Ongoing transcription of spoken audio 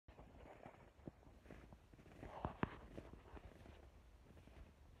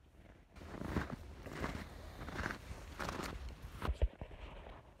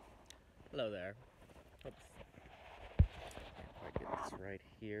Hello there. Oops. Can't quite get this right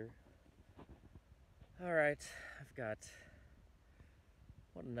here. Alright, I've got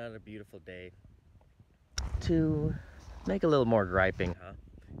another beautiful day to make a little more griping, huh?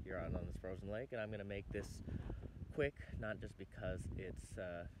 Here on this frozen lake, and I'm gonna make this quick, not just because it's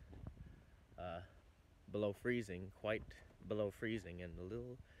below freezing, quite below freezing, and a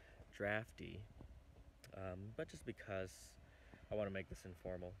little drafty, but just because I want to make this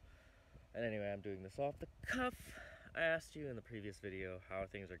informal. And anyway, I'm doing this off the cuff. I asked you in the previous video how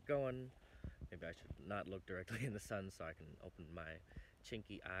things are going. Maybe I should not look directly in the sun so I can open my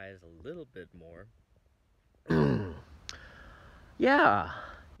chinky eyes a little bit more. Yeah,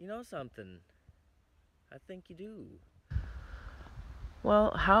 you know something? I think you do.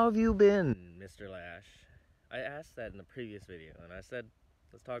 Well, how have you been, Mr. Lash? I asked that in the previous video, and I said,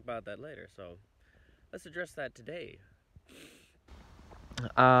 let's talk about that later, so let's address that today.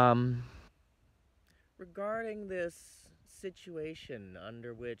 Regarding this situation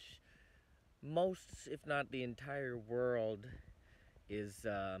under which most, if not the entire world, is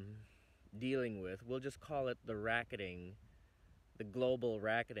dealing with, we'll just call it the racketing, the global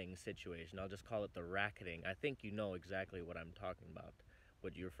racketing situation. I'll just call it the racketing. I think you know exactly what I'm talking about,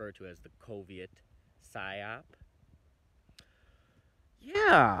 what you refer to as the Soviet psyop.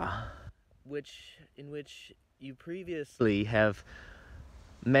 Yeah, in which you previously have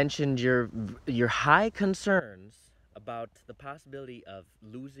mentioned your high concerns about the possibility of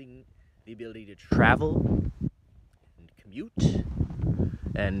losing the ability to travel and commute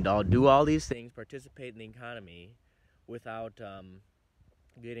and do all these things, participate in the economy without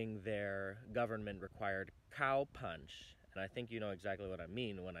getting their government required cow punch. And I think you know exactly what I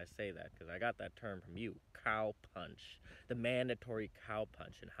mean when I say that, because I got that term from you, cow punch, the mandatory cow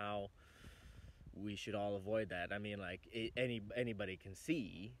punch, and how we should all avoid that. I mean, like, anybody can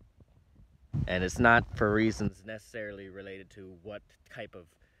see, and it's not for reasons necessarily related to what type of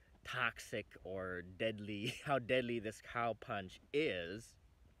toxic or deadly, how deadly this cow punch is.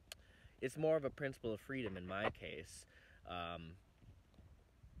 It's more of a principle of freedom in my case.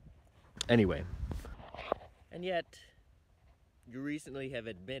 Anyway, and yet you recently have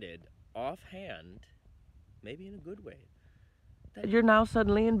admitted offhand, maybe in a good way, that you're now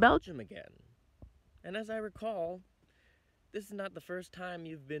suddenly in Belgium again. And as I recall, this is not the first time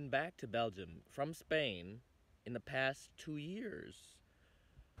you've been back to Belgium from Spain in the past 2 years.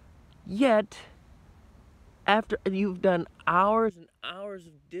 Yet, after you've done hours and hours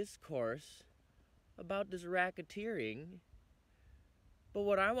of discourse about this racketeering, but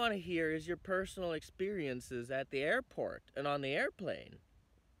what I want to hear is your personal experiences at the airport and on the airplane.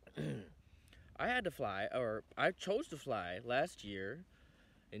 I had to fly, or I chose to fly last year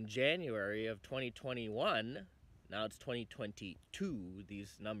in January of 2021. Now it's 2022.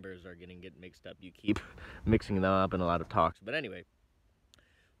 These numbers are going to get mixed up. You keep mixing them up in a lot of talks. But anyway,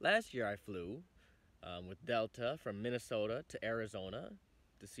 last year I flew with Delta from Minnesota to Arizona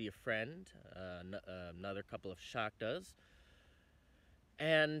to see a friend, another couple of Shaktas.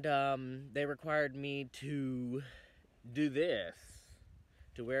 And they required me to do this,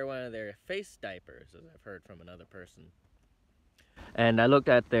 to wear one of their face diapers, as I've heard from another person. And I looked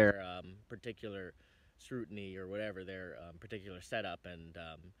at their particular scrutiny or whatever, their particular setup, and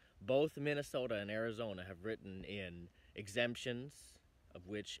both Minnesota and Arizona have written in exemptions of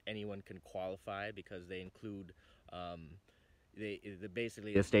which anyone can qualify, because they include,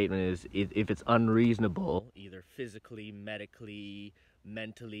 basically the statement is, if it's unreasonable, either physically, medically,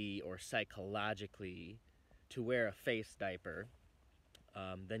 mentally, or psychologically, to wear a face diaper,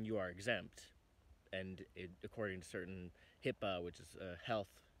 then you are exempt. And according to certain HIPAA, which is Health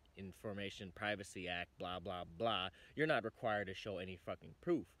Information Privacy Act, blah, blah, blah, you're not required to show any fucking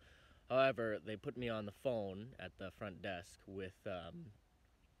proof. However, they put me on the phone at the front desk with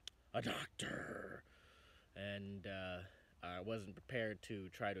a doctor, and I wasn't prepared to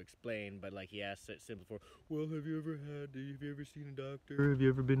try to explain, but like he asked it simple for, well, have you ever seen a doctor? Have you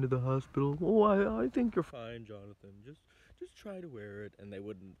ever been to the hospital? Oh, I think you're fine, Jonathan. Just try to wear it. And they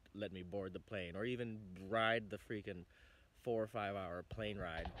wouldn't let me board the plane or even ride the freaking 4 or 5 hour plane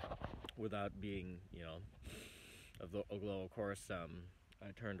ride without being, you know, although of course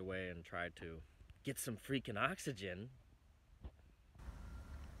I turned away and tried to get some freaking oxygen.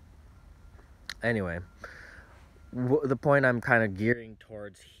 Anyway, the point I'm kind of gearing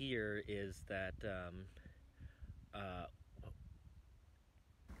towards here is that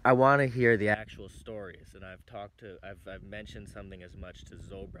I want to hear the actual stories, and I've mentioned something as much to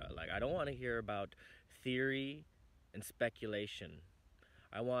Zobra. Like, I don't want to hear about theory and speculation.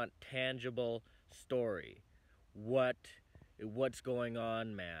 I want tangible story. What what's going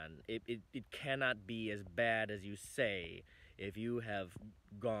on, man. It cannot be as bad as you say if you have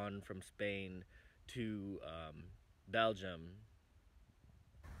gone from Spain to Belgium.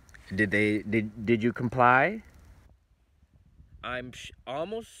 Did you comply? I'm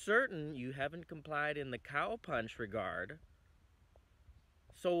almost certain you haven't complied in the cowpunch regard.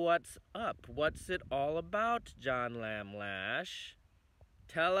 So what's up? What's it all about, John Lamlash?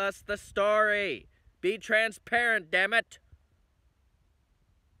 Tell us the story. Be transparent, damn it.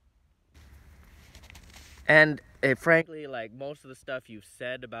 And frankly, like, most of the stuff you've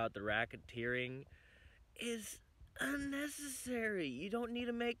said about the racketeering is unnecessary. You don't need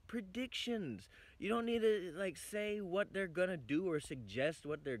to make predictions. You don't need to, like, say what they're gonna do or suggest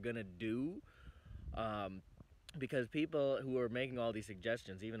what they're gonna do. Because people who are making all these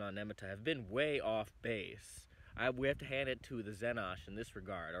suggestions, even on Nemeta, have been way off base. We have to hand it to the Xenosh in this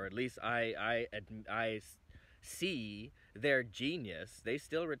regard, or at least I see their genius. They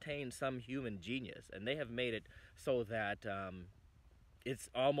still retain some human genius, and they have made it so that it's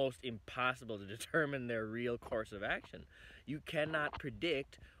almost impossible to determine their real course of action. You cannot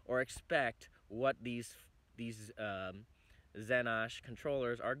predict or expect what these Xenosh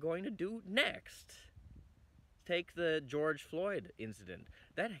controllers are going to do next. Take the George Floyd incident.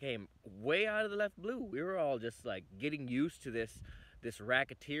 That came way out of the left blue. We were all just like getting used to this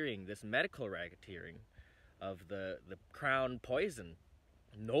racketeering, this medical racketeering of the crown poison.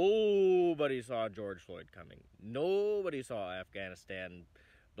 Nobody saw George Floyd coming. Nobody saw Afghanistan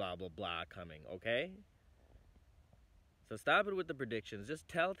blah blah blah coming, okay? So stop it with the predictions. Just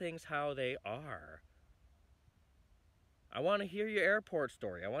tell things how they are. I want to hear your airport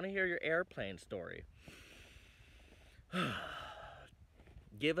story. I want to hear your airplane story.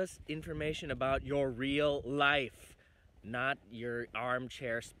 Give us information about your real life, not your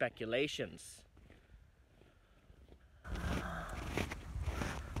armchair speculations.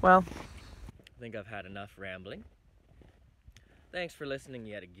 Well, I think I've had enough rambling. Thanks for listening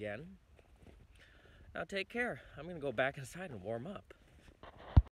yet again. Now take care. I'm going to go back inside and warm up.